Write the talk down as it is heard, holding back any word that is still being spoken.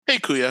Hey,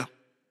 Kuya.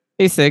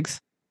 Hey, Sigs.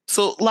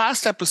 So,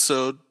 last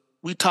episode,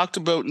 we talked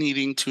about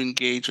needing to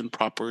engage in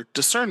proper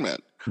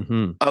discernment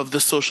hmm of the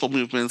social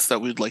movements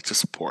that we'd like to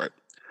support.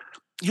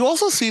 You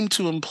also seemed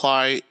to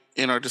imply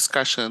in our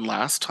discussion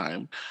last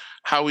time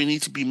how we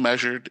need to be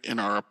measured in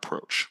our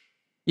approach.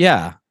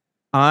 Yeah,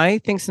 I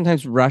think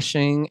sometimes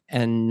rushing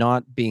and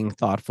not being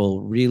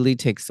thoughtful really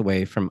takes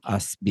away from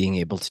us being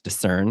able to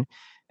discern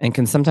and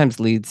can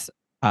sometimes leads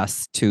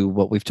us to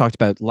what we've talked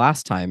about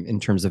last time in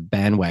terms of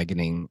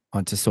bandwagoning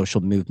onto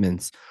social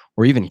movements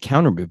or even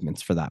counter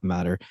movements for that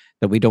matter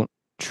that we don't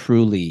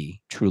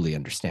truly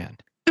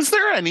understand. Is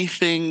there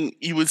anything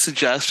you would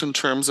suggest in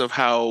terms of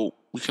how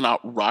we cannot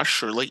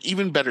rush, or like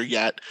even better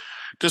yet,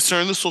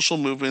 discern the social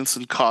movements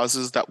and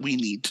causes that we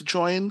need to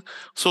join?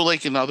 So,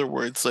 like in other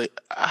words, like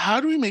how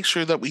do we make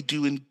sure that we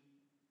do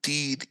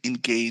indeed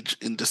engage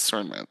in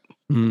discernment?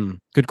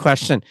 Good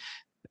question.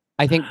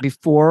 I think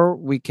before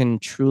we can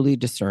truly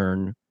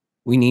discern,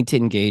 we need to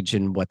engage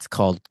in what's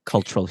called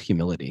cultural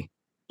humility.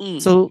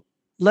 Mm. So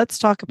let's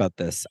talk about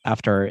this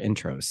after our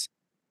intros.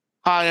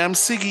 Hi, I'm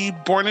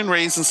Siggy, born and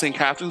raised in St.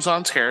 Catharines,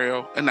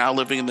 Ontario, and now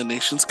living in the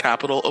nation's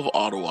capital of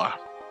Ottawa.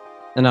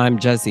 And I'm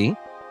Jezzie,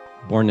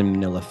 born in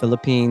Manila,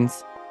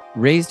 Philippines,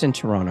 raised in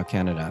Toronto,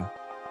 Canada,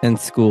 and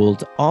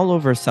schooled all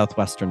over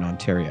southwestern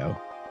Ontario.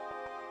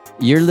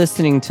 You're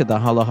listening to the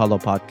Halo Halo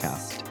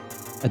podcast,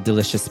 a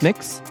delicious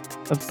mix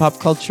of pop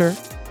culture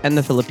and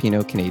the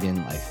Filipino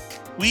Canadian life.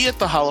 We at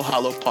the Halo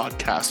Halo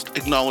podcast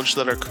acknowledge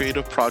that our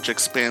creative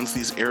project spans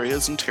these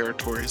areas and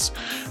territories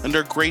and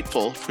are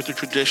grateful for the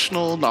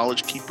traditional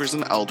knowledge keepers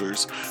and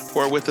elders who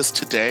are with us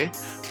today,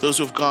 those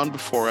who have gone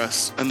before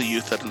us, and the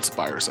youth that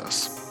inspires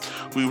us.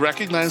 We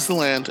recognize the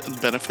land and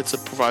benefits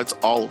it provides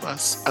all of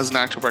us as an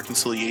act of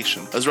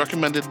reconciliation, as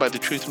recommended by the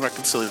Truth and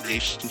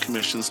Reconciliation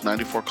Commission's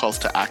 94 calls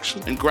to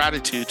action, and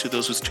gratitude to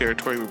those whose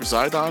territory we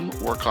reside on,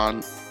 work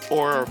on,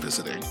 or are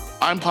visiting.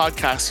 I'm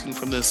podcasting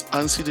from this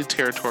unceded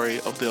territory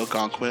of the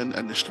Algonquin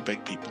and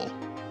Nishnabeg people.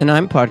 And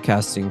I'm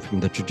podcasting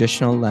from the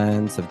traditional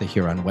lands of the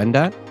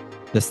Huron-Wendat,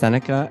 the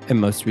Seneca, and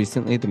most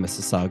recently the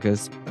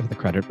Mississaugas of the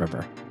Credit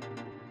River.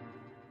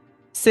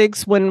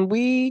 Sigs, when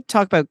we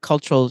talk about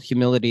cultural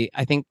humility,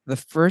 I think the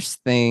first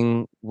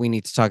thing we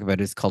need to talk about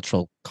is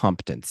cultural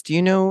competence. Do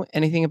you know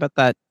anything about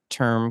that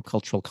term,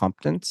 cultural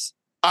competence?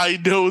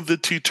 I know the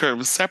two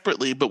terms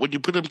separately, but when you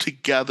put them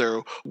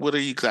together, what are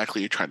you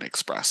exactly trying to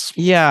express?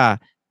 Yeah.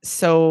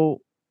 So,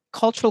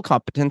 cultural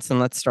competence, and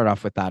let's start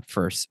off with that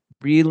first,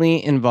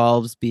 really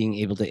involves being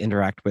able to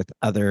interact with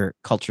other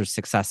cultures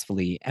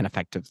successfully and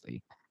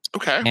effectively.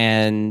 Okay.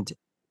 And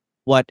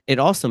what it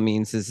also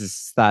means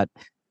is that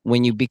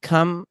when you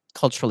become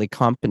culturally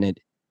competent,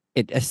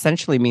 it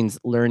essentially means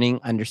learning,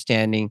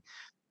 understanding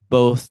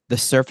both the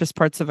surface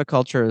parts of a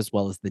culture as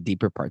well as the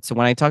deeper parts. So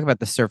when I talk about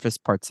the surface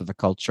parts of a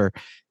culture,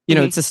 Hmm.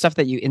 it's the stuff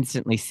that you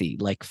instantly see,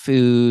 like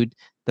food,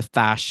 the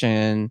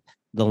fashion,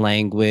 the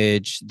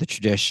language, the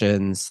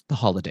traditions, the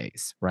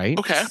holidays, right?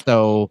 Okay.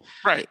 So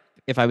Right.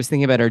 if I was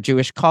thinking about our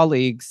Jewish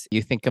colleagues,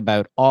 you think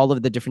about all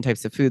of the different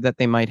types of food that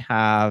they might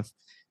have,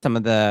 some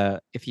of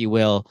the, if you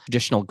will,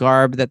 traditional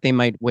garb that they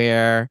might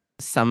wear.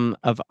 Some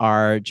of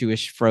our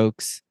Jewish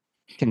folks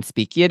can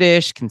speak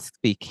Yiddish, can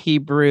speak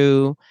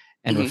Hebrew,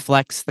 and Hmm.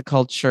 reflects the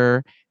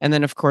culture. And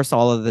then, of course,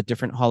 all of the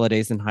different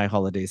holidays and high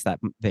holidays that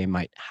they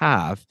might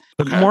have.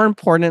 But Okay. more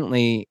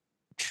importantly,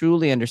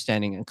 truly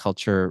understanding a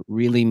culture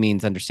really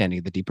means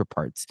understanding the deeper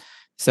parts.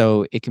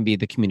 So it can be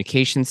the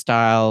communication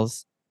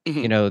styles,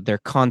 Hmm. their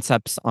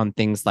concepts on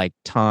things like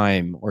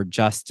time or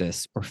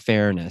justice or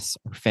fairness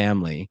or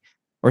family,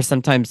 or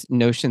sometimes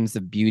notions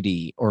of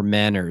beauty or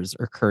manners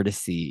or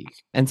courtesy.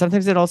 And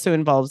sometimes it also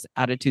involves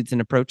attitudes and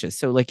approaches.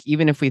 So, like,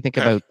 even if we think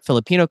Okay. about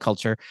Filipino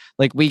culture,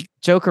 like we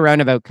joke around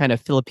about kind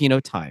of Filipino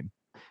time.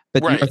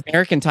 But Right. North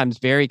American time's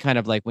very kind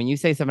of like when you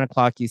say 7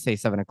 o'clock, you say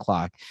 7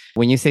 o'clock.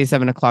 When you say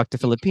 7 o'clock to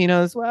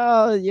Filipinos,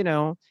 well,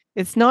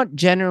 it's not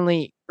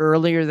generally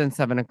earlier than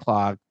 7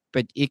 o'clock,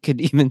 but it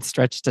could even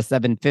stretch to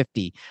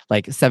 7:50,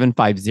 like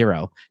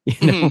 7:50,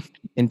 Hmm.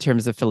 in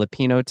terms of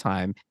Filipino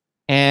time.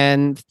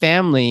 And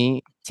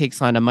family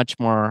takes on a much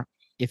more,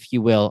 if you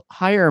will,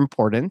 higher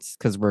importance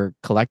because we're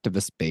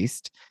collectivist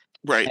based.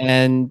 Right.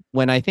 And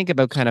when I think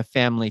about kind of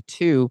family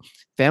too,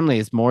 family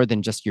is more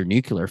than just your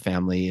nuclear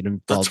family. It That's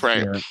involves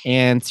right. your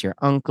aunts, your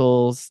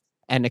uncles,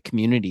 and a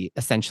community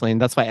essentially.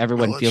 And that's why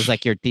everyone feels Village.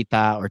 like your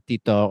tita or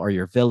tito or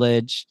your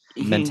village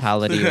Hmm.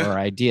 mentality or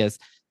ideas.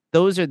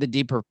 Those are the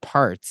deeper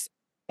parts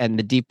and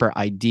the deeper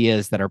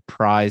ideas that are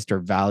prized or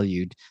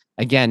valued,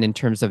 again, in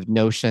terms of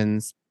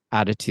notions,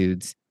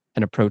 attitudes,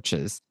 and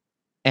approaches.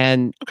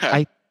 And Okay.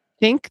 I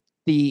think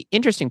the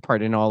interesting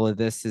part in all of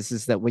this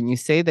is that when you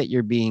say that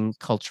you're being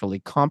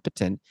culturally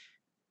competent,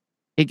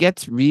 it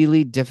gets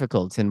really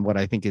difficult in what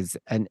I think is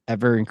an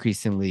ever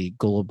increasingly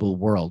global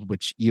world,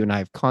 which you and I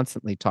have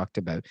constantly talked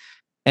about.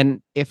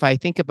 And if I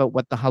think about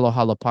what the Halo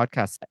Halo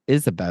podcast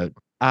is about,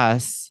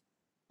 us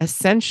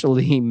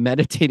essentially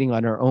meditating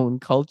on our own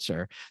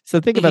culture. So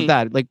think about Hmm.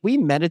 that. Like we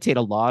meditate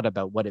a lot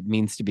about what it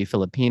means to be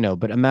Filipino,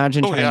 but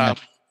imagine Oh trying to yeah.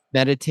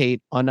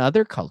 meditate on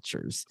other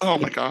cultures. Oh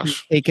my It can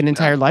gosh. take an Yeah.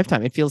 entire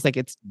lifetime. It feels like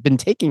it's been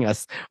taking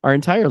us our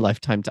entire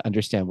lifetime to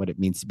understand what it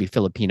means to be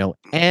Filipino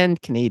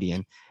and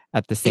Canadian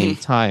at the same Mhm.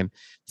 time.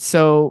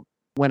 So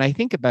when I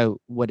think about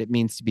what it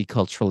means to be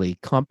culturally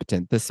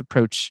competent, this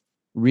approach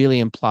really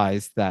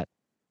implies that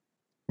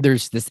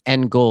there's this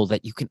end goal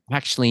that you can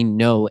actually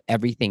know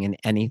everything and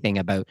anything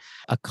about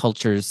a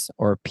culture's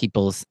or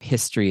people's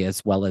history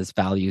as well as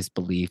values,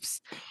 beliefs,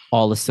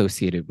 all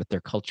associated with their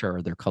culture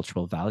or their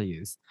cultural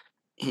values.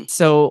 Mhm.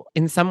 So,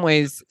 in some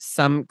ways,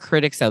 some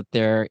critics out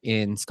there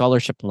in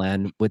scholarship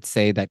land would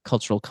say that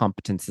cultural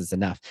competence is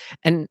enough.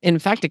 And in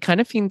fact, it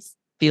kind of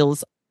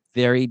feels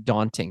very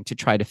daunting to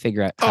try to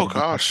figure out how Oh to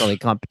be culturally gosh.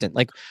 competent.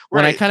 Like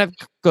when I Right. kind of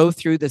go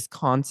through this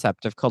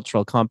concept of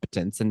cultural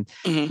competence and,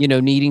 Mhm.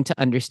 needing to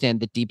understand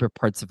the deeper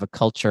parts of a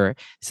culture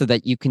so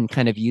that you can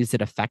kind of use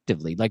it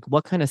effectively, like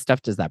what kind of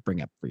stuff does that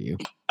bring up for you?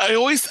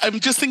 I'm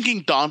just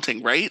thinking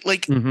daunting, right?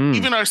 Like Hmm.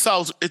 even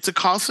ourselves, it's a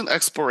constant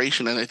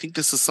exploration. And I think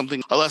this is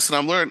something, a lesson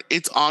I've learned.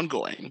 It's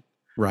ongoing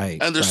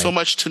Right, and there's so right.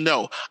 much to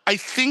know. I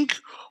think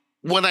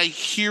when I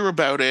hear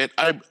about it,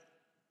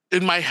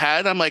 in my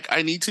head, I'm like,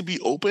 I need to be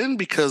open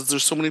because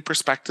there's so many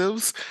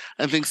perspectives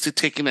and things to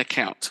take into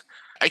account.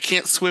 I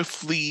can't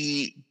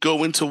swiftly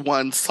go into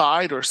one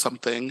side or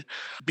something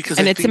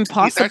because I And it's think to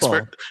be an impossible.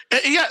 expert,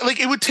 yeah, like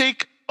it would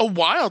take a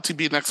while to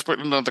be an expert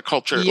in another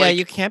culture. Yeah,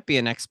 you Like, can't be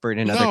an expert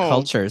in other no,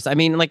 cultures. I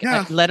mean, like,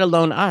 yeah, let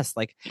alone us.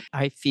 Like,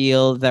 I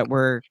feel that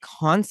we're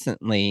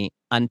constantly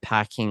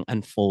unpacking,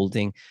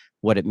 unfolding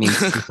what it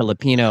means to be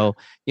Filipino.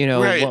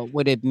 right, What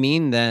would it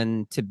mean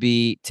then to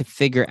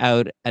figure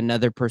out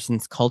another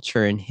person's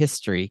culture and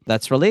history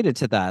that's related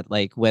to that?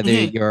 Like, whether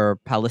hmm, you're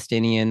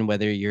Palestinian,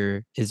 whether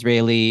you're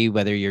Israeli,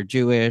 whether you're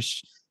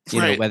Jewish,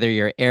 right, whether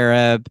you're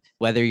Arab,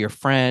 whether you're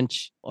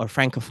French or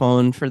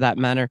Francophone for that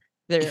matter.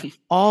 There are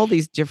all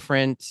these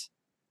different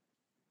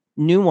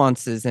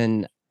nuances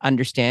and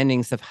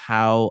understandings of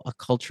how a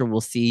culture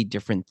will see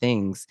different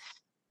things.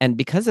 And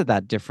because of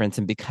that difference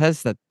and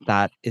because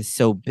that is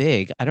so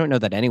big, I don't know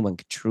that anyone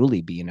could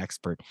truly be an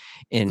expert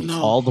in no,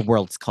 all the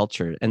world's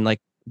culture. And like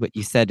what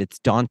you said, it's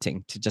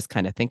daunting to just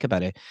kind of think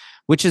about it,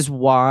 which is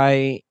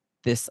why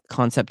this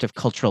concept of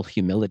cultural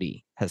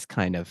humility has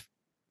kind of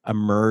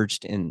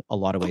emerged in a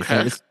lot of ways. And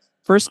it okay, was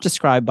first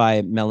described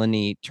by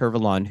Melanie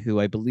Tervalon, who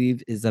I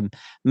believe is a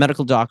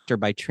medical doctor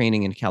by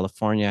training in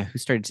California, who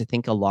started to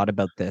think a lot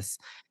about this.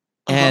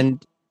 uh huh,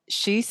 And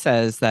she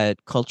says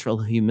that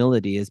cultural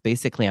humility is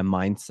basically a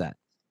mindset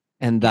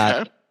and that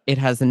okay, it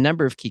has a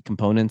number of key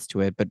components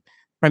to it, but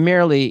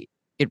primarily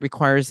it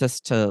requires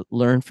us to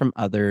learn from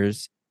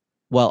others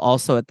while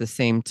also at the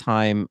same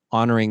time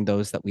honoring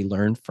those that we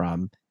learn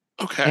from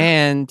okay,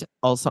 and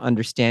also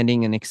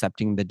understanding and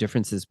accepting the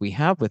differences we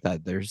have with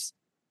others.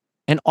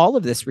 And all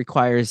of this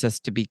requires us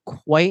to be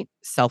quite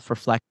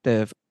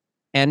self-reflective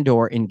and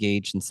or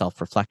engaged in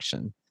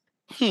self-reflection.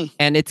 hmm,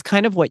 And it's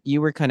kind of what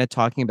you were kind of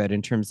talking about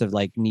in terms of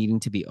like needing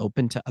to be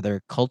open to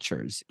other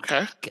cultures.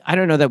 okay, I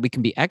don't know that we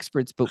can be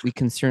experts, but we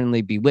can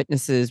certainly be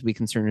witnesses, we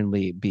can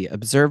certainly be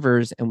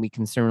observers, and we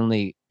can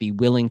certainly be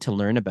willing to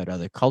learn about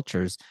other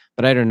cultures.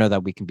 But I don't know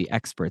that we can be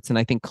experts. And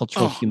I think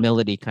cultural oh,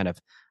 humility kind of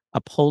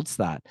upholds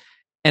that.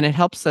 And it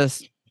helps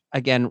us,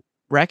 again,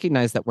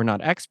 recognize that we're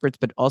not experts,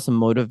 but also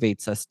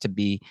motivates us to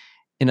be,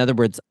 in other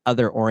words,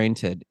 other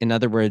oriented. In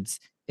other words,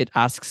 it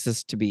asks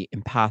us to be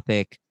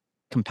empathic,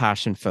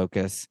 compassion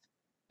focused.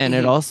 And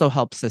it hmm, also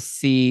helps us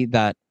see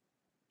that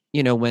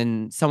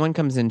when someone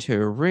comes into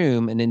a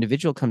room, an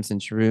individual comes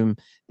into a room,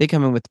 they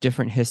come in with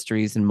different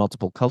histories and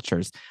multiple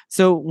cultures.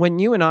 So when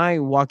you and I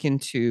walk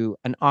into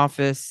an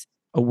office,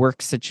 a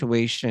work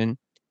situation,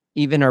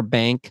 even our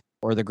bank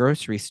or the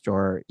grocery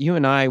store, you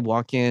and I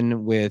walk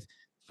in with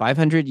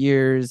 500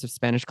 years of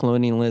Spanish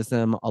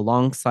colonialism.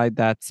 Alongside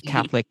that's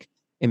hmm, Catholic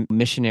and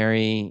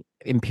missionary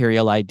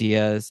imperial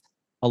ideas.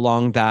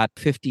 Along that,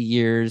 50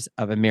 years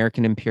of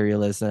American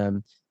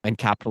imperialism and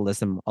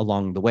capitalism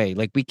along the way.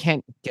 Like we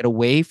can't get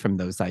away from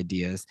those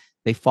ideas.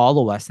 They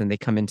follow us and they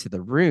come into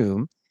the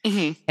room.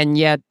 hmm, And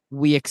yet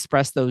we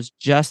express those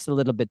just a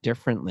little bit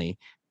differently.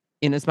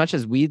 In as much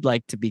as we'd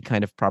like to be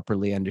kind of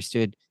properly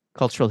understood,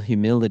 cultural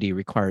humility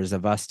requires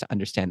of us to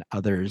understand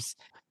others,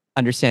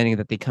 understanding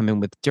that they come in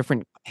with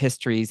different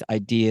histories,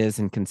 ideas,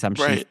 and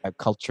consumptions right, about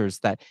cultures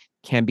that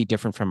can be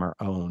different from our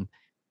own.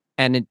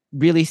 And it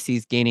really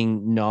sees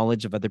gaining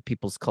knowledge of other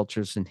people's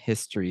cultures and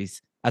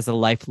histories as a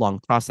lifelong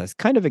process.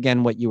 Kind of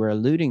again, what you were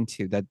alluding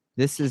to, that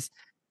this is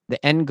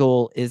the end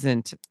goal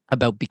isn't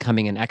about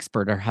becoming an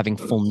expert or having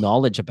full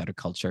knowledge about a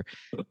culture.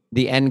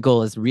 The end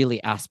goal is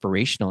really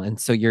aspirational. And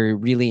so you're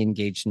really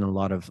engaged in a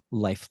lot of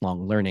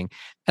lifelong learning.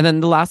 And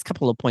then the last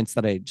couple of points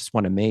that I just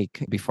want to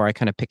make before I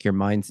kind of pick your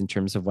minds in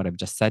terms of what I've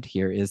just said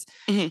here is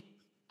hmm,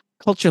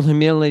 cultural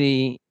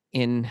humility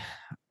in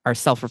our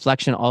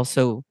self-reflection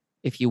also,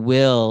 if you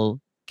will,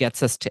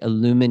 gets us to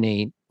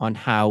illuminate on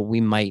how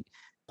we might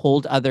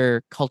hold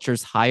other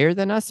cultures higher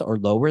than us or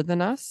lower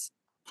than us.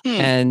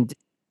 hmm, And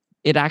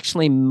it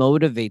actually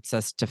motivates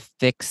us to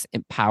fix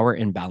power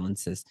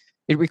imbalances.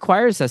 it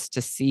requires us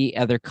to see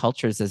other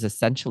cultures as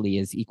essentially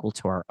as equal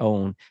to our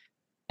own.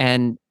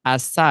 And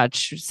as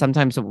such,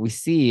 sometimes what we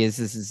see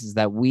is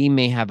that we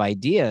may have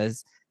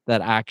ideas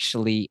that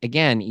actually,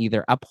 again,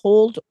 either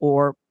uphold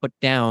or put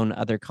down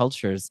other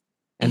cultures.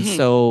 And Hmm.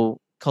 so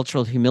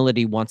cultural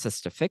humility wants us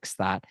to fix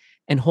that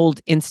and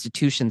hold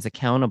institutions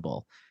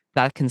accountable.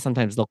 That can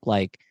sometimes look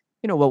like,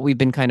 what we've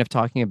been kind of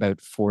talking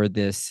about for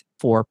this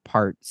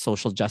 4-part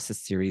social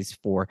justice series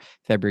for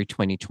February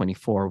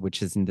 2024,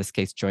 which is in this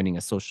case joining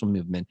a social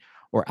movement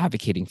or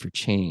advocating for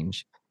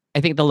change. I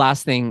think the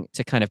last thing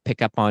to kind of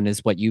pick up on is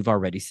what you've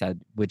already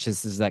said, which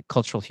is that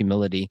cultural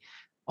humility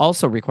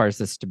also requires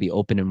us to be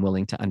open and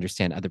willing to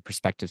understand other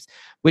perspectives,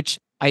 which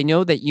I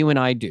know that you and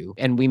I do.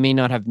 And we may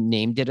not have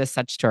named it as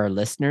such to our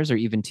listeners or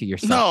even to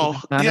yourself for No,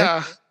 that matter.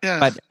 yeah, yeah.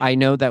 But I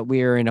know that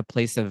we're in a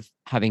place of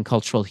having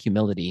cultural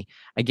humility.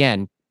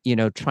 Again,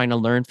 trying to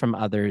learn from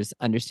others,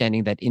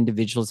 understanding that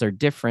individuals are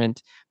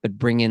different, but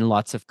bring in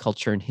lots of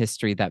culture and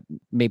history that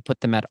may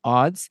put them at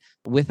odds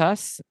with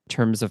us in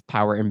terms of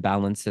power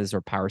imbalances or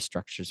power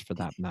structures for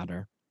that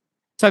matter.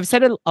 So I've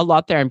said a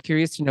lot there. I'm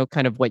curious to know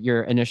kind of what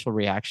your initial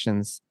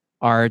reactions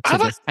are I to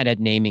have a, this kind of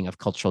naming of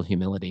cultural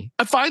humility.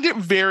 I find it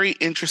very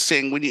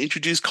interesting when you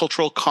introduce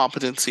cultural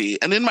competency.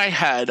 And in my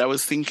head, I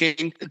was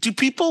thinking, do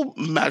people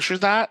measure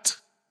that?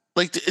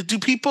 Like, do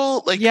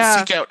people like Yeah.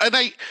 seek out?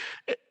 And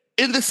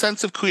in the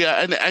sense of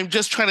Kuya, and I'm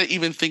just trying to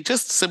even think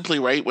just simply,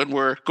 right, when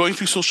we're going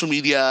through social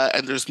media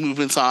and there's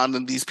movements on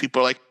and these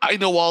people are like, I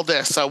know all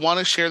this, I want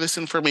to share this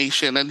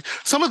information. And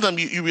some of them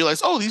you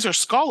realize, oh, these are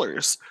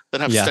scholars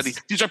that have studied.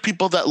 Yes. These are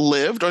people that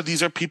lived, or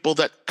these are people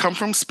that come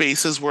from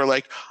spaces where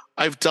like,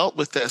 I've dealt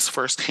with this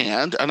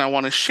firsthand and I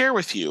want to share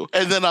with you.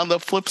 And then on the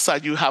flip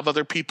side, you have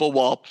other people,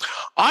 well,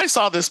 I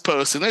saw this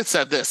post and it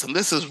said this and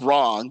this is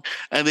wrong.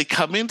 And they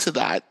come into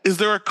that. Is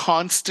there a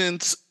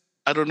constant,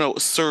 I don't know,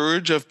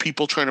 surge of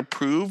people trying to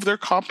prove their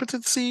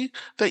competency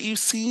that you've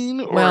seen?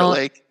 Or Well,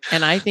 like,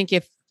 and I think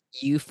if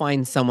you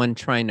find someone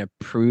trying to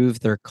prove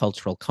their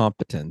cultural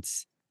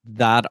competence,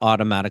 that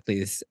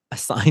automatically is a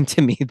sign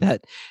to me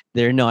that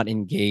they're not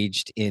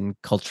engaged in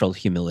cultural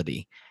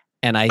humility.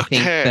 And I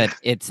think okay, that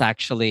it's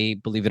actually,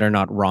 believe it or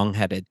not,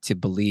 wrongheaded to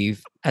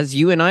believe, as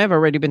you and I have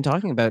already been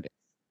talking about,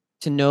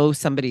 to know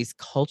somebody's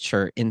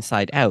culture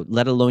inside out,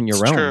 let alone it's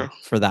your true. own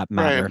for that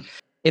Right. matter.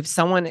 If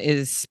someone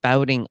is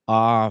spouting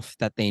off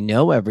that they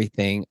know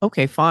everything,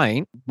 okay,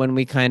 fine. When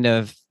we kind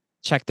of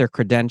check their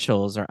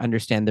credentials or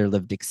understand their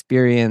lived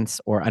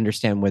experience or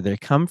understand where they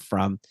come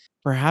from,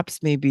 perhaps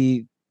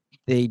maybe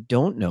they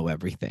don't know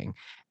everything.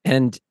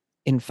 And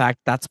in fact,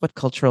 that's what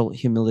cultural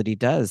humility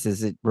does,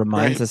 is it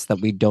reminds Right. us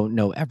that we don't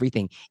know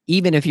everything,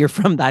 even if you're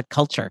from that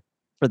culture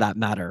for that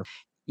matter.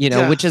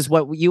 Yeah. Which is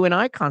what you and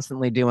I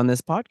constantly do on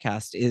this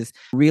podcast, is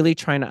really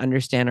trying to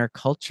understand our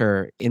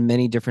culture in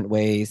many different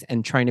ways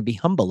and trying to be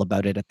humble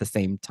about it at the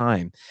same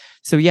time.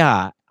 So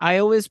yeah, I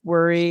always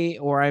worry,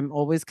 or I'm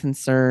always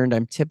concerned.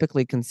 I'm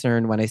typically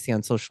concerned when I see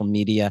on social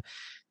media,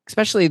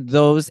 especially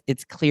those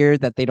it's clear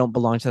that they don't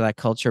belong to that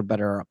culture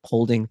but are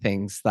upholding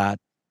things that,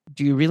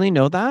 do you really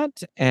know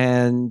that?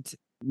 And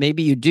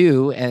maybe you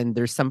do, and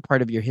there's some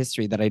part of your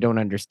history that I don't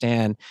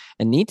understand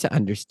and need to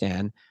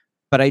understand.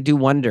 But I do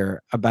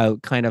wonder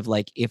about kind of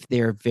like if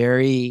they're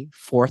very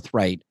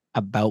forthright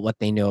about what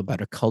they know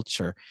about a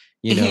culture,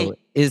 Hmm.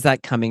 is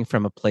that coming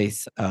from a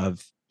place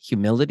of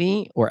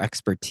humility or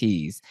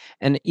expertise?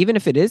 And even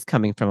if it is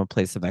coming from a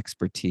place of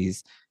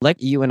expertise,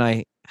 like you and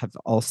I have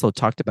also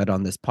talked about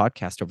on this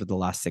podcast over the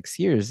last 6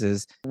 years,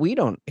 is we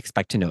don't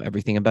expect to know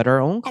everything about our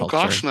own Oh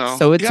culture. gosh, no.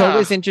 So it's Yeah.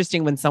 always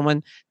interesting when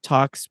someone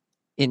talks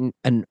in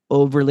an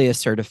overly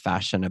assertive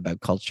fashion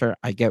about culture.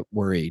 I get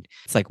worried.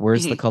 It's like,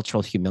 where's the Hmm.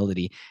 cultural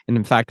humility? And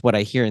in fact, what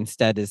I hear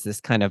instead is this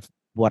kind of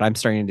what I'm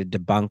starting to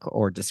debunk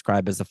or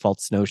describe as a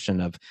false notion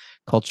of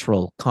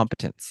cultural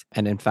competence.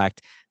 And in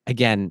fact,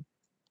 again,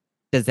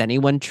 does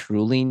anyone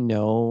truly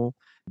know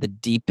the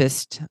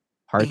deepest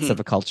parts Hmm. of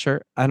a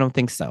culture? I don't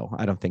think so.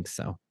 I don't think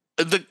so.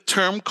 The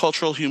term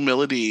cultural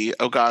humility,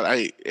 oh God,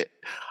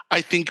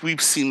 I think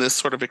we've seen this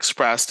sort of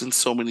expressed in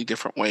so many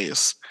different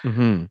ways.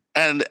 Hmm.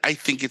 And I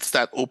think it's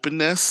that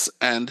openness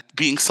and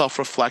being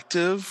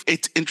self-reflective.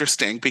 It's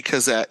interesting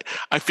because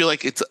I feel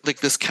like it's like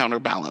this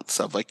counterbalance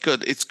of like,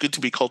 good, it's good to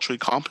be culturally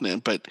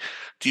competent, but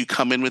do you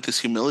come in with this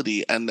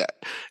humility? And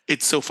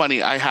it's so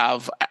funny. I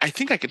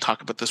think I can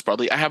talk about this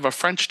broadly. I have a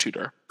French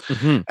tutor,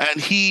 Hmm.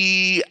 and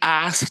he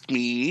asked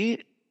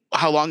me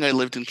how long I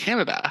lived in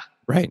Canada.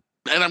 Right.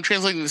 And I'm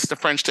translating this to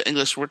French to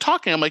English. We're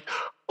talking. I'm like,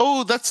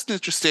 oh, that's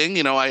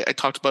interesting. I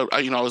talked about,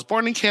 I was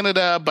born in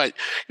Canada, but,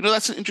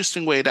 that's an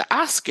interesting way to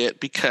ask it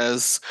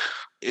because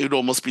it would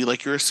almost be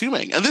like you're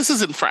assuming. And this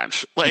is in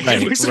French, like in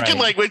Right. my second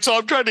Right. language. So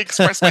I'm trying to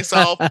express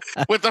myself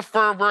with a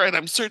fervor and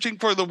I'm searching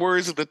for the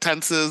words and the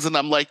tenses. And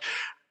I'm like,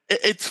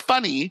 it's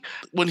funny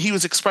when he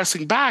was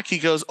expressing back, he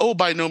goes, oh,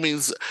 by no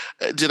means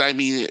did I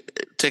mean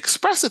to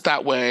express it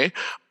that way.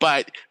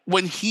 But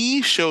when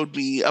he showed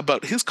me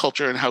about his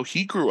culture and how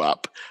he grew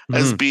up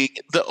as being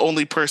the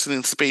only person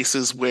in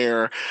spaces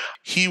where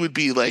he would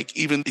be like,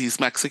 even he's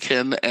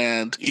Mexican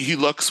and he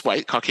looks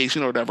white,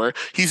 Caucasian or whatever,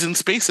 he's in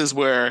spaces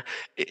where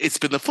it's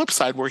been the flip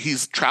side, where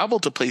he's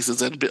traveled to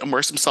places and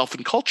immersed himself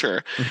in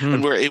culture,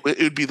 and where it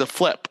would be the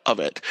flip of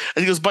it.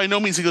 And he goes, by no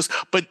means, he goes,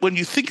 but when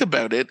you think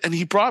about it, and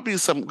he brought me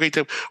some great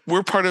time,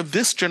 we're part of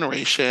this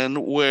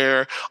generation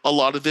where a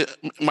lot of the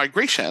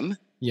migration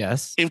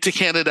Yes. into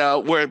Canada,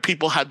 where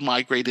people had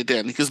migrated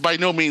in. Because by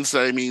no means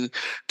that I mean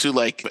to,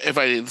 like, if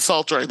I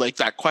insult, or like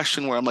that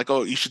question where I'm like,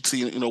 oh, you should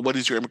see, what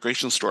is your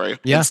immigration story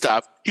and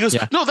stuff. He goes,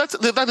 no,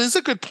 that is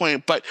a good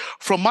point. But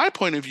from my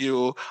point of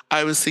view,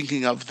 I was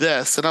thinking of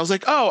this, and I was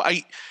like,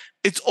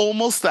 it's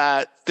almost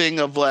that thing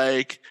of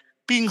like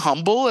being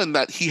humble, and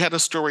that he had a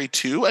story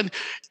too, and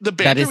the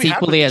banter that is we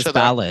had with equally each as other,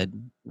 valid.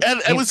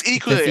 and it was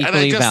equally, and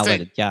I just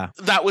think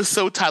that was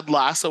so Ted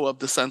Lasso of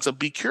the sense of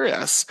be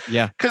curious.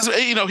 Yeah. Because,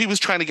 he was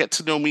trying to get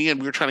to know me, and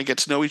we were trying to get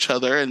to know each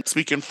other and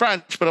speak in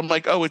French. But I'm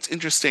like, oh, it's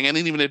interesting. And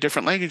even a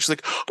different language. He's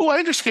like, oh, I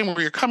understand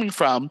where you're coming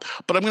from,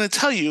 but I'm going to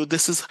tell you,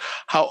 this is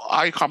how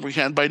I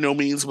comprehend. By no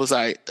means was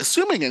I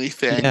assuming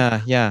anything.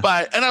 Yeah.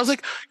 And I was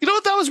like,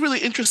 what, that was really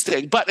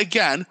interesting. But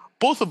again,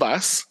 both of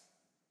us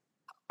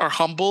are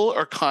humble,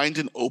 are kind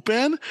and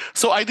open.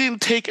 So I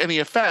didn't take any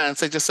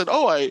offense. I just said,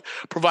 I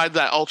provide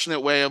that alternate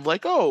way of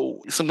like,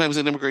 sometimes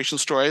an immigration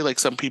story, like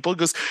some people,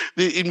 because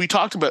and we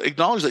talked about,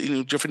 acknowledge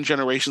that, different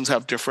generations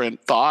have different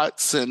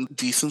thoughts, and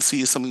decency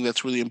is something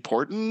that's really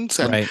important.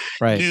 And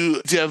nous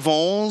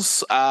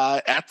devons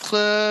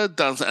être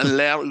dans un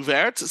l'air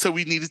ouvert. So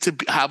we needed to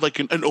have like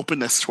an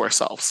openness to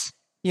ourselves.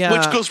 Yeah.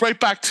 Which goes right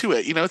back to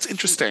it. It's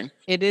interesting.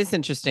 It is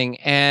interesting.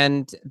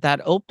 And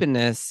that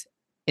openness,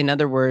 in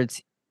other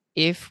words,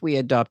 if we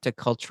adopt a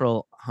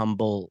cultural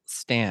humble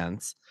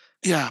stance,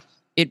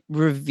 it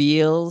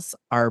reveals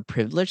our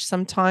privilege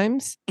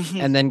sometimes,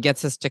 and then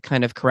gets us to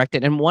kind of correct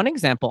it. And one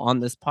example on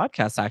this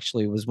podcast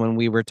actually was when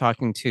we were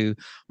talking to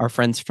our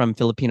friends from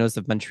Filipinos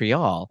of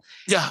Montreal.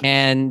 Yeah.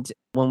 And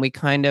when we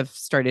kind of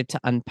started to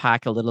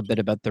unpack a little bit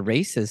about the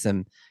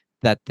racism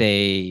that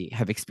they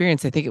have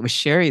experienced, I think it was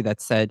Sherry that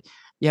said,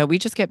 yeah, we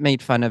just get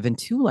made fun of in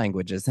 2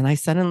 languages. And I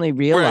suddenly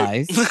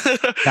realized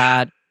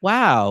that,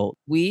 wow,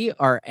 we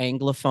are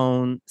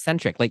Anglophone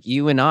centric. Like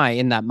you and I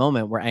in that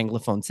moment were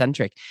Anglophone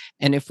centric.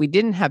 And if we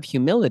didn't have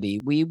humility,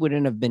 we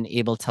wouldn't have been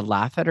able to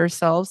laugh at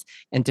ourselves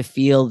and to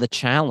feel the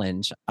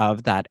challenge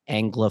of that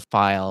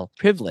Anglophile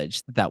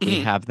privilege that we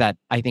have, that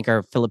I think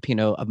our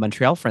Filipino of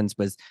Montreal friends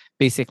was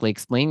basically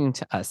explaining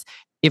to us.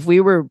 If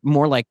we were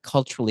more like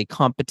culturally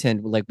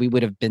competent, like we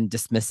would have been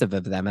dismissive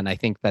of them. And I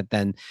think that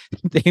then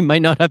they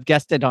might not have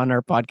guessed it on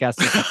our podcast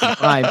a second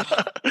time.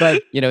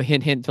 But,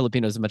 hint, hint,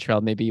 Filipinos in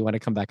Montreal, maybe you want to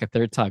come back a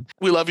third time.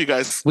 We love you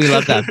guys. We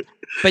love them.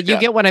 But you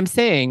get what I'm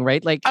saying,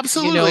 right? Like,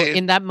 absolutely.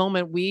 In that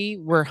moment, we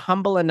were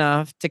humble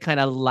enough to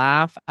kind of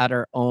laugh at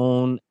our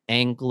own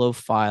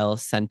Anglophile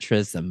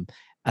centrism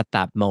at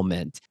that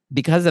moment.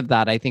 Because of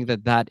that, I think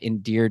that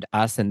endeared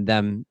us and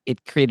them.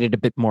 It created a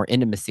bit more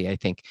intimacy, I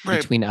think,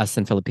 between us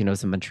and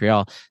Filipinos in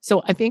Montreal.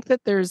 So I think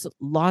that there's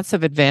lots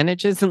of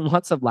advantages and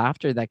lots of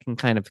laughter that can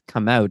kind of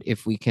come out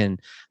if we can,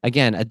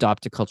 again,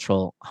 adopt a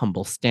cultural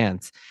humble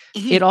stance.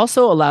 It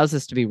also allows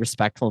us to be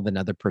respectful of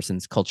another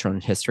person's culture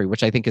and history,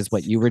 which I think is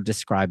what you were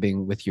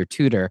describing with your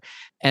tutor.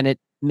 And it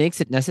makes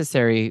it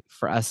necessary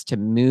for us to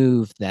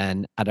move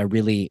then at a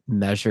really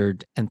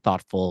measured and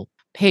thoughtful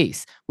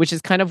pace, which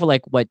is kind of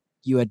like what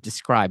you had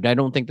described. I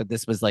don't think that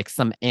this was like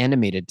some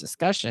animated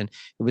discussion.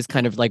 It was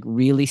kind of like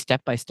really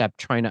step by step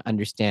trying to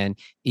understand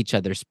each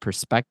other's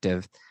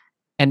perspective.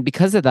 And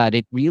because of that,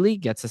 it really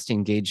gets us to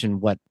engage in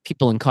what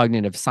people in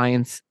cognitive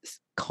science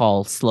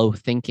call slow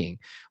thinking,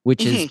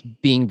 which is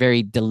being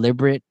very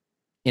deliberate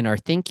in our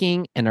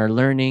thinking and our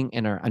learning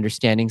and our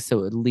understanding.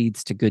 So it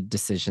leads to good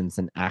decisions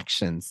and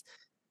actions.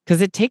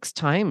 Because it takes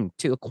time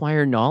to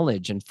acquire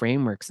knowledge and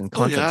frameworks and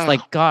concepts.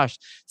 Like, gosh,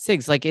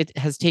 Sigs, like it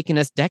has taken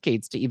us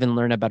decades to even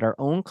learn about our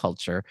own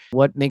culture.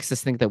 What makes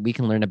us think that we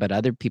can learn about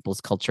other people's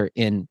culture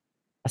in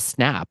a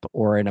snap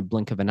or in a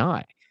blink of an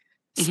eye?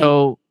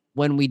 So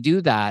when we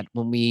do that,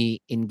 when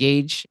we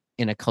engage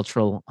in a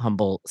cultural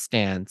humble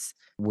stance,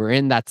 we're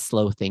in that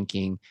slow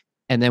thinking.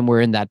 And then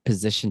we're in that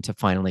position to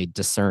finally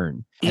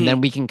discern. And then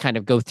we can kind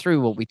of go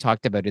through what we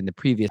talked about in the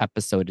previous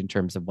episode in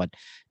terms of what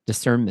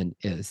discernment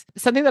is.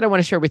 Something that I want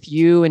to share with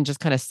you and just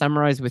kind of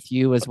summarize with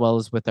you as well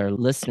as with our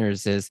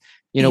listeners is,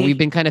 we've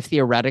been kind of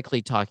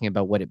theoretically talking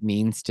about what it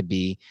means to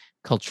be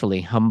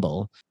culturally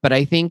humble. But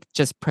I think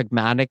just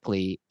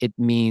pragmatically, it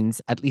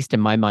means, at least in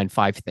my mind,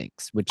 5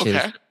 things, which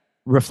is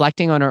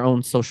reflecting on our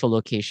own social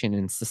location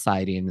in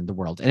society and in the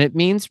world. And it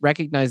means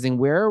recognizing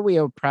where are we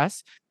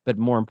oppressed, but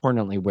more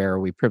importantly, where are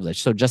we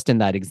privileged? So just in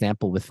that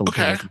example with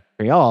Filipinos in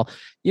Montreal,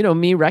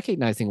 me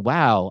recognizing,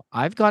 wow,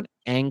 I've got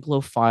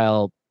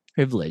Anglophile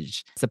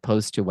privilege, as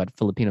opposed to what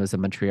Filipinos of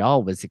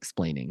Montreal was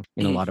explaining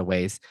in a Mhm. lot of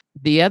ways.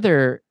 The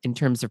other, in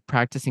terms of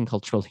practicing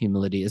cultural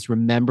humility, is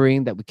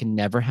remembering that we can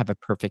never have a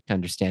perfect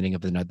understanding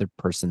of another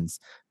person's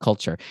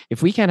culture.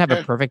 If we can't have a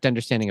Okay. perfect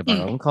understanding of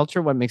our own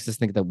culture, what makes us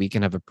think that we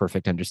can have a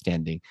perfect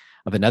understanding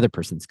of another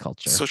person's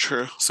culture? So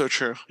true. So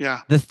true.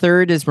 Yeah. The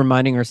third is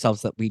reminding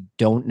ourselves that we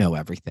don't know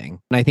everything.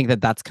 And I think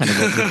that that's kind of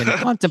what we've been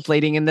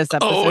contemplating in this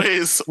episode.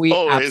 Always, We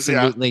always. Yeah.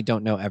 absolutely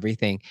don't know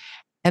everything.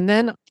 And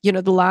then,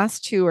 the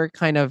last two are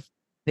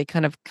they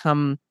kind of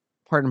come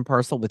part and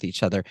parcel with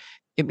each other.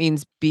 It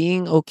means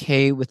being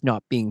okay with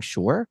not being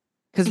sure,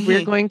 because we're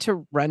Hmm. going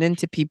to run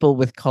into people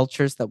with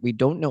cultures that we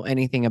don't know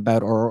anything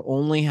about or are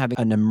only having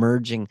an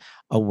emerging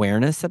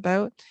awareness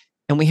about.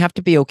 And we have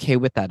to be okay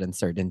with that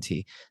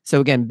uncertainty.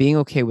 So again, being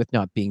okay with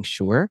not being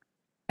sure,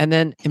 and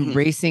then Hmm.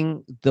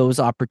 embracing those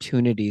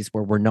opportunities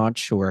where we're not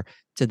sure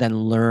to then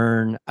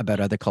learn about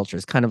other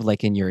cultures, kind of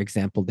like in your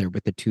example there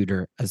with the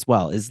tutor as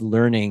well, is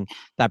learning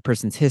that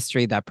person's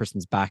history, that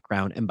person's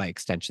background, and by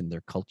extension,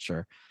 their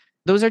culture.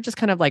 Those are just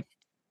kind of like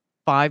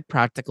 5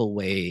 practical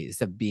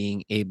ways of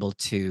being able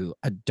to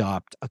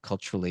adopt a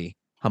culturally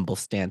humble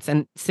stance.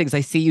 And Sigs, I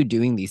see you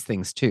doing these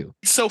things too.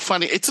 It's so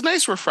funny. It's a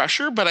nice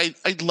refresher, but I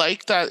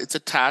like that it's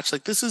attached.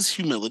 Like, this is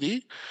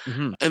humility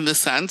Mhm. in the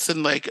sense,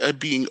 and like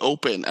being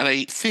open. And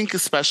I think,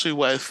 especially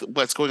with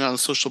what's going on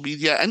social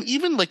media and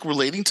even like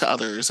relating to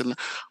others and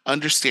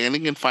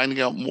understanding and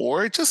finding out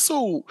more, just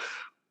so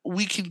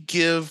we can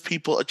give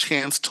people a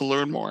chance to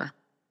learn more.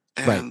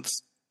 Right. And,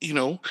 you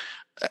know,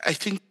 I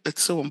think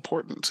it's so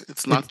important.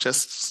 It's not It's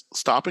just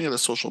stopping at a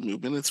social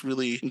movement, it's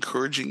really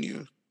encouraging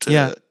you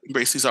yeah. to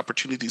embrace these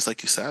opportunities,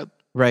 like you said.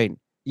 Right.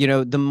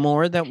 The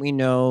more that we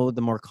know,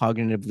 the more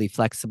cognitively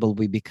flexible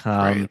we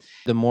become, Right.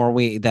 the more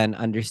we then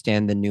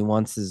understand the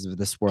nuances of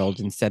this world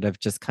instead of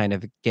just kind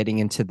of getting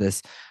into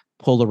this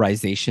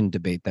polarization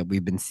debate that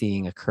we've been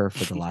seeing occur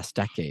for the last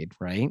decade,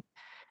 right?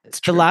 It's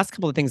The true. last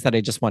couple of things that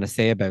I just want to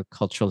say about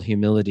cultural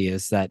humility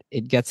is that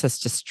it gets us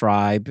to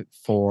strive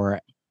for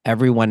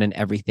everyone and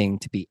everything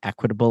to be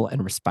equitable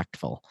and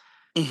respectful.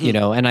 Hmm.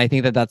 And I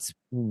think that that's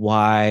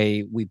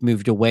why we've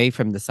moved away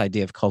from this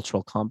idea of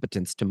cultural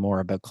competence to more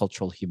about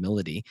cultural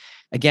humility.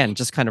 Again,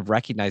 just kind of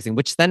recognizing,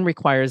 which then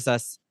requires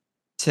us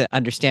to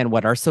understand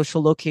what our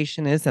social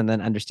location is and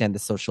then understand the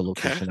social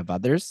Okay. location of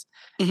others.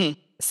 Hmm.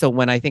 So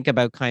when I think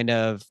about kind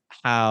of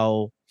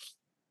how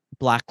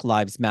Black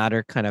Lives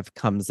Matter kind of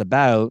comes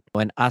about,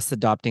 when us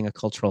adopting a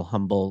cultural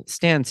humble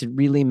stance, it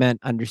really meant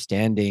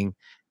understanding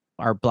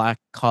our Black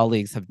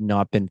colleagues have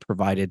not been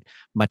provided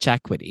much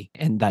equity,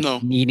 and that No.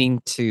 needing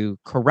to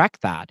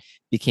correct that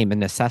became a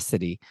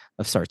necessity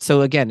of sorts.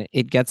 So again,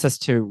 it gets us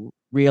to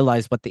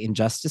realize what the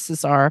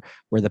injustices are,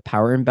 where the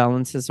power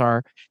imbalances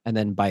are, and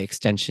then by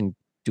extension,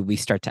 do we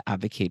start to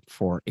advocate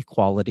for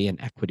equality and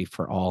equity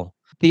for all?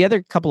 The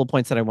other couple of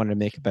points that I wanted to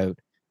make about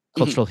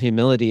Hmm. cultural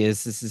humility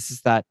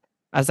is that,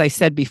 as I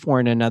said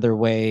before in another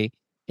way,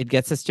 it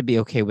gets us to be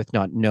okay with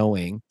not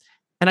knowing.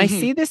 And I Hmm.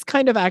 see this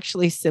kind of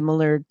actually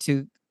similar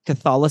to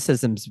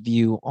Catholicism's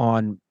view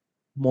on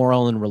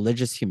moral and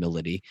religious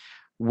humility,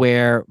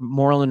 where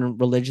moral and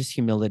religious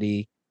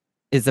humility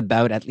is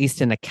about, at least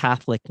in a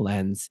Catholic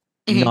lens,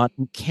 Hmm. not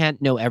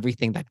can't know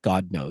everything that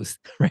God knows,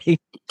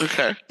 right?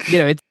 Okay.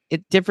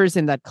 It differs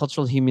in that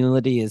cultural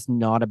humility is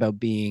not about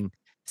being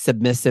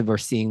submissive or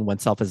seeing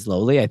oneself as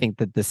lowly. I think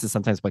that this is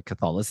sometimes what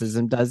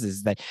Catholicism does,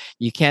 is that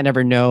you can't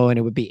ever know, and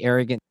it would be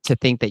arrogant to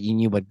think that you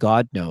knew what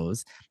God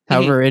knows. Hmm.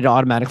 However, it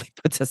automatically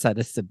puts us at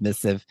a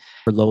submissive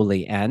or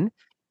lowly end.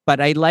 But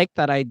I like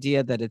that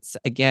idea that it's,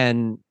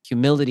 again,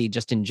 humility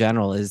just in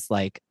general is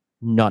like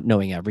not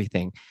knowing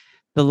everything.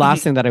 The last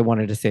Hmm. thing that I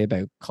wanted to say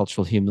about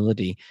cultural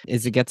humility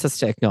is it gets us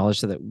to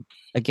acknowledge that,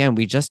 again,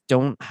 we just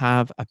don't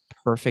have a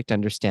perfect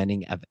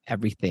understanding of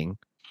everything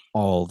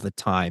all the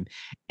time.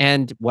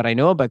 And what I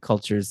know about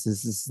cultures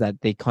is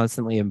that they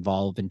constantly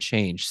evolve and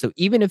change. So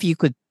even if you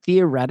could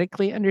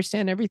theoretically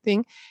understand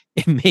everything,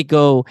 it may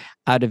go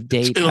out of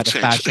date, It'll out of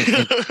change.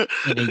 fashion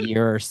in a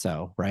year or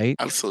so, right?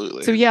 So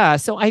Absolutely. yeah,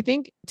 so I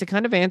think to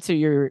kind of answer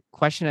your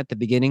question at the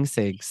beginning,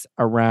 Sigs,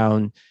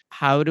 around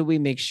how do we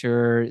make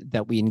sure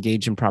that we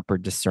engage in proper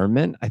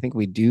discernment? I think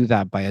we do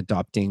that by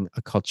adopting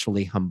a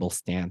culturally humble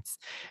stance.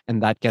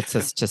 And that gets Okay.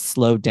 us to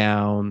slow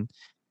down.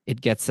 It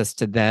gets us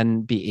to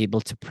then be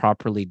able to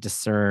properly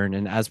discern.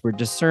 And as we're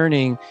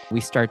discerning,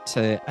 we start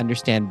to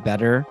understand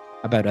better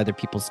about other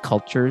people's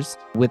cultures.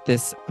 With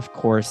this, of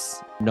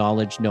course,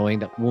 knowledge, knowing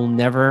that we'll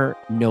never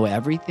know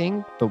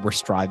everything, but we're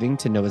striving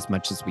to know as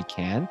much as we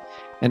can.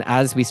 And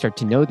as we start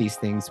to know these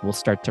things, we'll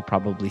start to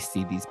probably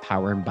see these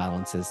power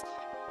imbalances.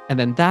 And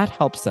then that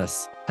helps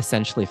us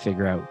essentially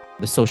figure out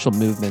the social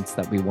movements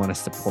that we want to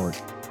support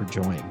or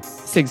join.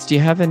 Sigs, do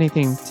you have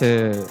anything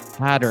to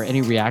add or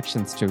any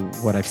reactions to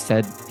what I've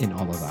said in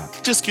all of that?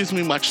 Just gives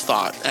me much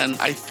thought. And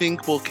I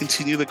think we'll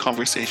continue the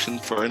conversation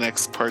for our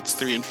next parts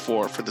 3 and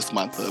 4 for this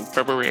month of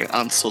February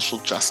on social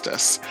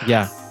justice.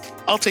 Yeah,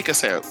 I'll take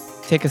us out.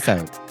 take us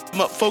out.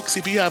 Folks,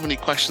 if you have any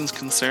questions,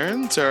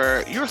 concerns,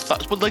 or your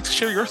thoughts, would like to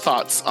share your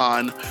thoughts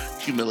on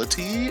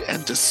humility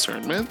and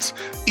discernment,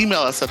 email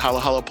us at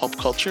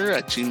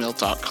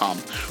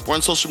halohalopopculture@gmail.com. We're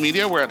on social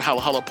media. We're at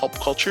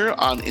halohalopopculture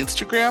on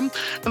Instagram,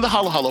 and the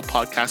Halo Halo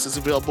podcast is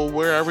available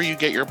wherever you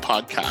get your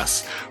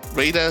podcasts.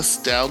 Rate us,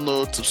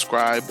 download,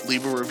 subscribe,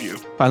 leave a review.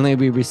 Finally,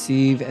 we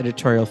receive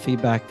editorial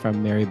feedback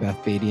from Mary Beth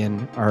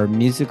Badian. Our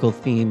musical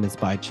theme is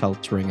by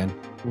Cheltringen.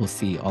 We'll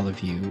see all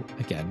of you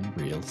again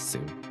real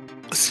soon.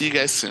 See you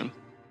guys soon.